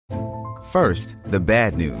First, the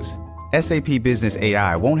bad news. SAP Business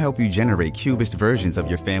AI won't help you generate cubist versions of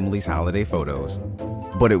your family's holiday photos.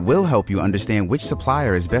 But it will help you understand which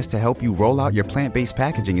supplier is best to help you roll out your plant-based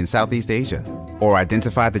packaging in Southeast Asia, or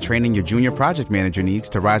identify the training your junior project manager needs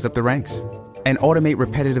to rise up the ranks, and automate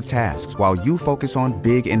repetitive tasks while you focus on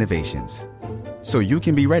big innovations, so you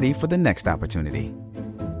can be ready for the next opportunity.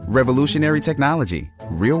 Revolutionary technology,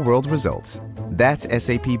 real-world results. That's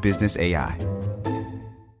SAP Business AI.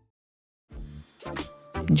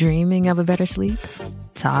 Dreaming of a better sleep?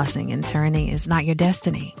 Tossing and turning is not your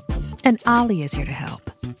destiny. And Ollie is here to help.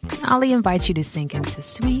 Ollie invites you to sink into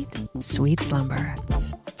sweet, sweet slumber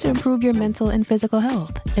to improve your mental and physical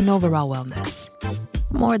health and overall wellness.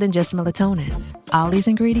 More than just melatonin, Ollie's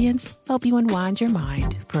ingredients help you unwind your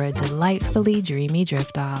mind for a delightfully dreamy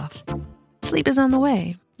drift off. Sleep is on the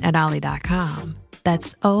way at Ollie.com.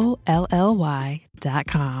 That's OLLY.com.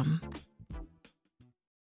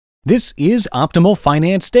 This is Optimal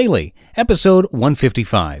Finance Daily, episode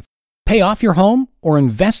 155. Pay off your home or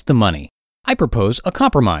invest the money? I propose a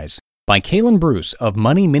compromise, by Kalen Bruce of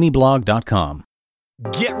MoneyMiniBlog.com.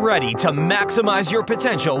 Get ready to maximize your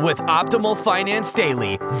potential with Optimal Finance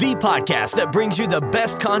Daily, the podcast that brings you the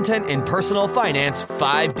best content in personal finance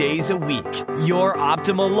 5 days a week. Your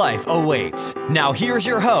optimal life awaits. Now here's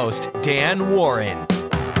your host, Dan Warren.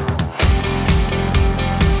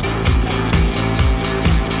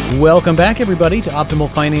 Welcome back, everybody, to Optimal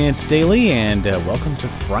Finance Daily, and welcome to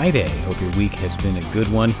Friday. Hope your week has been a good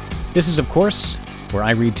one. This is, of course, where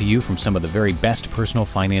I read to you from some of the very best personal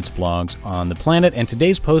finance blogs on the planet, and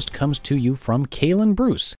today's post comes to you from Kalen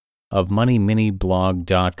Bruce of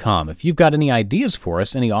MoneyMiniBlog.com. If you've got any ideas for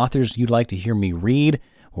us, any authors you'd like to hear me read,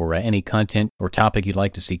 or any content or topic you'd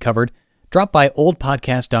like to see covered, drop by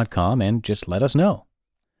oldpodcast.com and just let us know.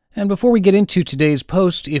 And before we get into today's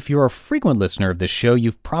post, if you're a frequent listener of this show,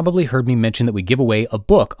 you've probably heard me mention that we give away a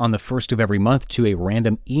book on the first of every month to a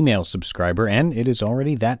random email subscriber, and it is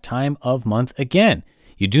already that time of month again.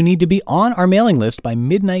 You do need to be on our mailing list by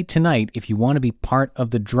midnight tonight if you want to be part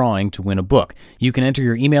of the drawing to win a book. You can enter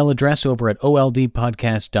your email address over at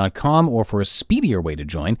oldpodcast.com, or for a speedier way to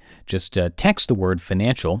join, just text the word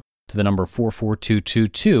financial to the number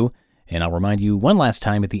 44222, and I'll remind you one last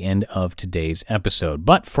time at the end of today's episode.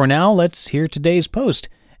 But for now, let's hear today's post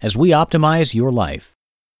as we optimize your life.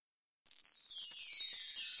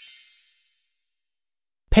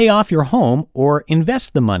 Pay off your home or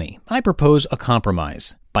invest the money. I propose a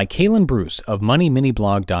compromise, by Kalen Bruce of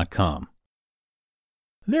MoneyMiniBlog.com.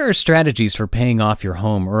 There are strategies for paying off your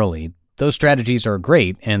home early. Those strategies are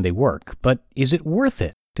great and they work, but is it worth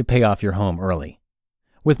it to pay off your home early?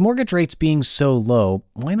 With mortgage rates being so low,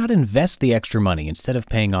 why not invest the extra money instead of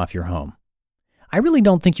paying off your home? I really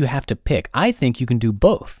don't think you have to pick. I think you can do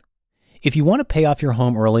both. If you want to pay off your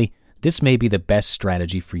home early, this may be the best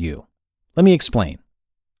strategy for you. Let me explain.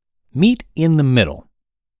 Meet in the middle.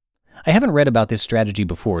 I haven't read about this strategy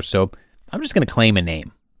before, so I'm just going to claim a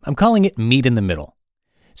name. I'm calling it Meet in the Middle.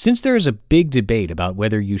 Since there is a big debate about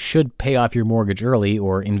whether you should pay off your mortgage early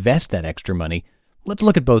or invest that extra money, let's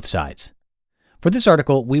look at both sides. For this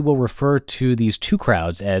article, we will refer to these two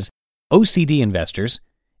crowds as OCD investors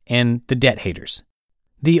and the debt haters.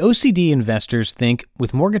 The OCD investors think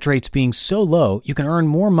with mortgage rates being so low, you can earn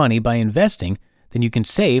more money by investing than you can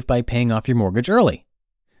save by paying off your mortgage early.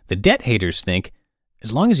 The debt haters think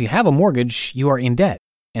as long as you have a mortgage, you are in debt,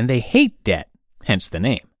 and they hate debt, hence the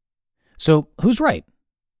name. So who's right?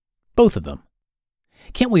 Both of them.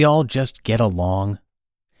 Can't we all just get along?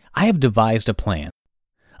 I have devised a plan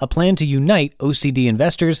to unite OCD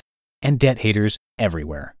investors and debt haters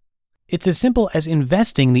everywhere. It's as simple as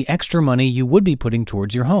investing the extra money you would be putting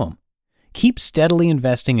towards your home. Keep steadily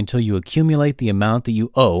investing until you accumulate the amount that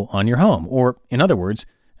you owe on your home, or, in other words,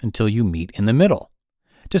 until you meet in the middle.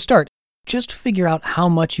 To start, just figure out how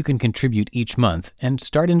much you can contribute each month and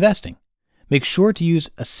start investing. Make sure to use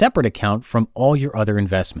a separate account from all your other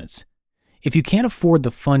investments. If you can't afford the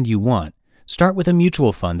fund you want, start with a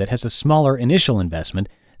mutual fund that has a smaller initial investment,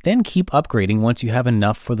 then keep upgrading once you have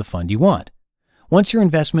enough for the fund you want. Once your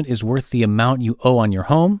investment is worth the amount you owe on your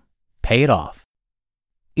home, pay it off.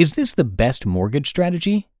 Is this the best mortgage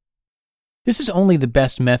strategy? This is only the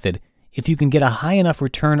best method if you can get a high enough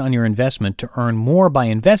return on your investment to earn more by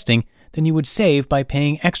investing than you would save by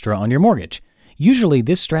paying extra on your mortgage. Usually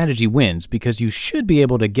this strategy wins because you should be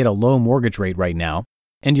able to get a low mortgage rate right now,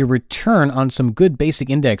 and your return on some good basic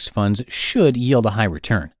index funds should yield a high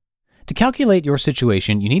return. To calculate your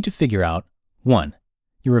situation, you need to figure out 1.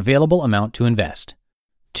 Your available amount to invest.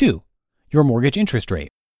 2. Your mortgage interest rate.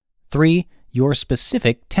 3. Your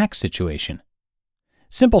specific tax situation.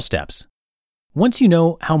 Simple steps. Once you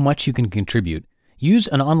know how much you can contribute, use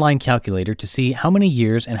an online calculator to see how many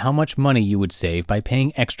years and how much money you would save by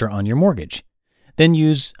paying extra on your mortgage. Then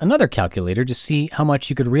use another calculator to see how much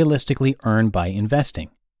you could realistically earn by investing.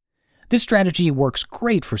 This strategy works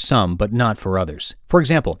great for some, but not for others. For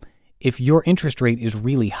example, if your interest rate is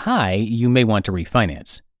really high, you may want to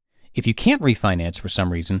refinance. If you can't refinance for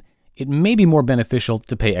some reason, it may be more beneficial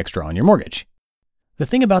to pay extra on your mortgage. The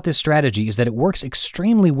thing about this strategy is that it works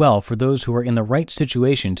extremely well for those who are in the right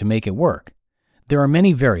situation to make it work. There are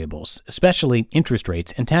many variables, especially interest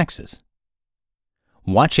rates and taxes.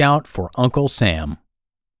 Watch out for Uncle Sam.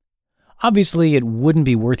 Obviously, it wouldn't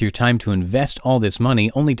be worth your time to invest all this money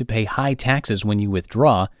only to pay high taxes when you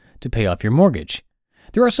withdraw to pay off your mortgage.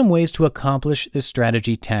 There are some ways to accomplish this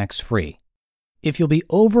strategy tax-free. If you'll be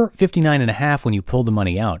over 59.5 when you pull the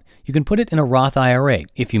money out, you can put it in a Roth IRA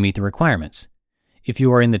if you meet the requirements. If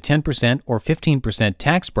you are in the 10% or 15%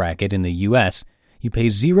 tax bracket in the U.S., you pay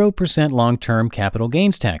 0% long-term capital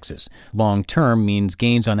gains taxes. Long-term means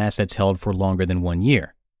gains on assets held for longer than 1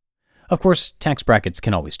 year. Of course, tax brackets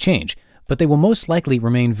can always change, but they will most likely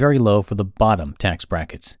remain very low for the bottom tax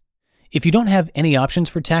brackets. If you don't have any options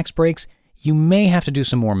for tax breaks, you may have to do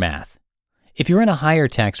some more math. If you're in a higher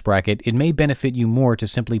tax bracket, it may benefit you more to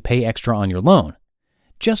simply pay extra on your loan.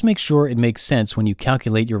 Just make sure it makes sense when you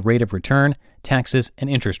calculate your rate of return, taxes, and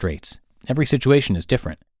interest rates. Every situation is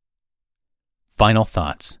different. Final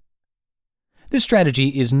thoughts. This strategy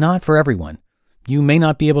is not for everyone. You may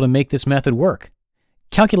not be able to make this method work.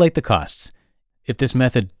 Calculate the costs. If this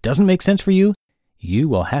method doesn't make sense for you, you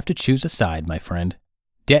will have to choose a side, my friend.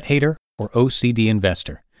 Debt hater or OCD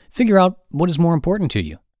investor. Figure out what is more important to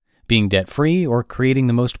you, being debt-free or creating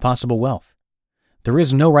the most possible wealth. There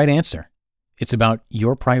is no right answer. It's about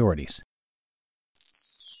your priorities.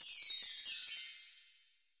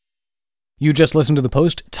 You just listened to the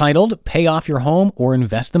post titled, Pay Off Your Home or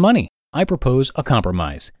Invest the Money. I Propose a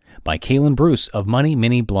Compromise by Kalen Bruce of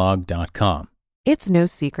MoneyMiniBlog.com. It's no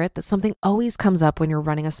secret that something always comes up when you're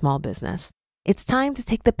running a small business. It's time to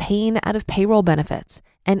take the pain out of payroll benefits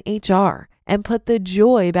and HR and put the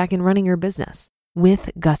joy back in running your business with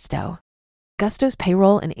Gusto. Gusto's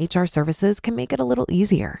payroll and HR services can make it a little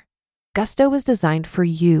easier. Gusto was designed for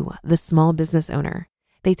you, the small business owner.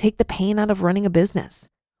 They take the pain out of running a business,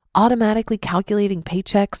 automatically calculating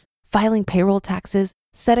paychecks, filing payroll taxes,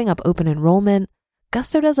 setting up open enrollment.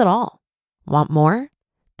 Gusto does it all. Want more?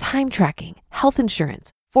 Time tracking, health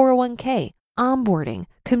insurance, 401k, onboarding,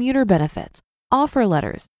 commuter benefits, offer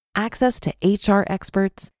letters, access to HR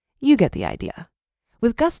experts. You get the idea.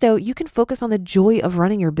 With Gusto, you can focus on the joy of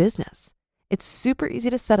running your business. It's super easy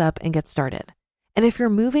to set up and get started. And if you're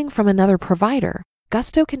moving from another provider,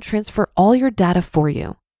 Gusto can transfer all your data for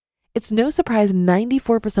you. It's no surprise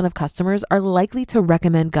 94% of customers are likely to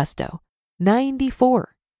recommend Gusto.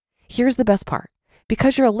 94. Here's the best part.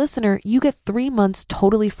 Because you're a listener, you get 3 months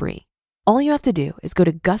totally free. All you have to do is go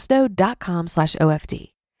to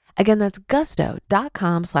gusto.com/OFD. Again, that's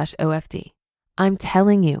gusto.com/OFD. I'm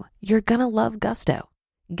telling you, you're gonna love Gusto.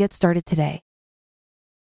 Get started today.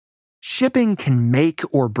 Shipping can make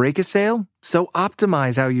or break a sale, so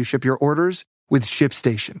optimize how you ship your orders with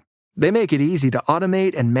ShipStation. They make it easy to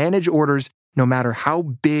automate and manage orders no matter how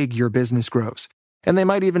big your business grows. And they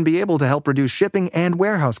might even be able to help reduce shipping and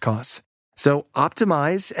warehouse costs. So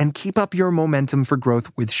optimize and keep up your momentum for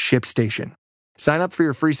growth with ShipStation. Sign up for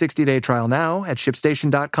your free 60-day trial now at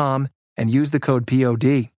ShipStation.com and use the code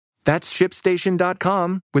POD. That's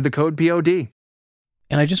ShipStation.com with the code POD.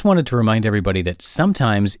 And I just wanted to remind everybody that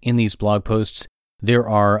sometimes in these blog posts, there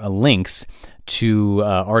are links to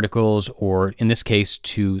articles, or in this case,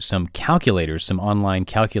 to some calculators, some online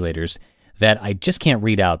calculators that I just can't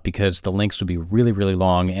read out because the links would be really, really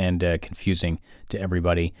long and confusing to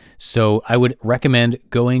everybody. So I would recommend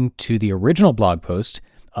going to the original blog post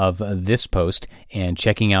of this post and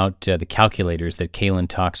checking out the calculators that Kalen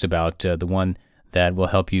talks about, the one that will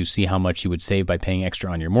help you see how much you would save by paying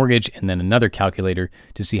extra on your mortgage, and then another calculator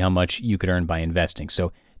to see how much you could earn by investing.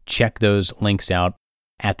 So check those links out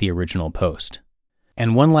at the original post.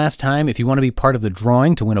 And one last time, if you want to be part of the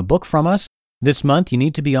drawing to win a book from us, this month you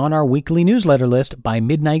need to be on our weekly newsletter list by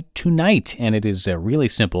midnight tonight, and it is really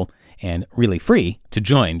simple and really free to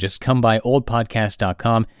join. Just come by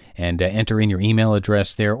oldpodcast.com and enter in your email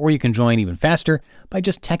address there, or you can join even faster by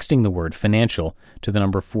just texting the word financial to the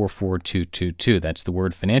number 44222. That's the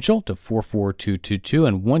word financial to 44222.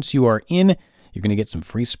 And once you are in, you're going to get some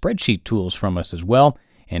free spreadsheet tools from us as well.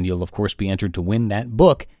 And you'll, of course, be entered to win that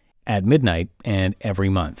book at midnight and every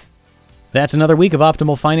month. That's another week of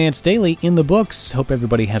Optimal Finance Daily in the books. Hope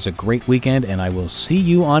everybody has a great weekend, and I will see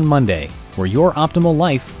you on Monday, where your optimal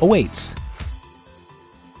life awaits.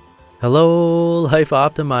 Hello, Life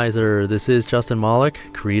Optimizer. This is Justin Malik,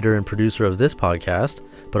 creator and producer of this podcast,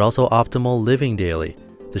 but also Optimal Living Daily,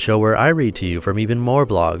 the show where I read to you from even more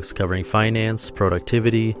blogs covering finance,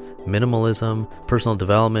 productivity, minimalism, personal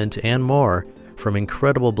development, and more from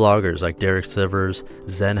incredible bloggers like Derek Sivers,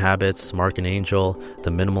 Zen Habits, Mark and Angel, The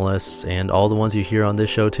Minimalists, and all the ones you hear on this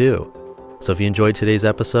show too. So if you enjoyed today's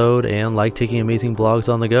episode and like taking amazing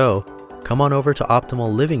blogs on the go, come on over to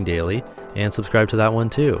Optimal Living Daily and subscribe to that one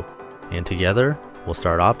too. And together, we'll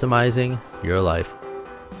start optimizing your life.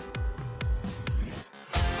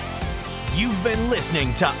 You've been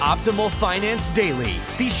listening to Optimal Finance Daily.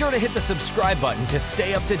 Be sure to hit the subscribe button to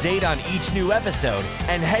stay up to date on each new episode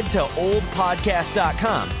and head to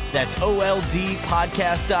oldpodcast.com. That's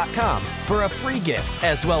OLDpodcast.com for a free gift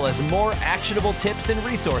as well as more actionable tips and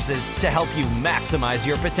resources to help you maximize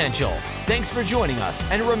your potential. Thanks for joining us,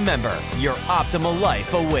 and remember, your optimal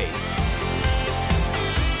life awaits.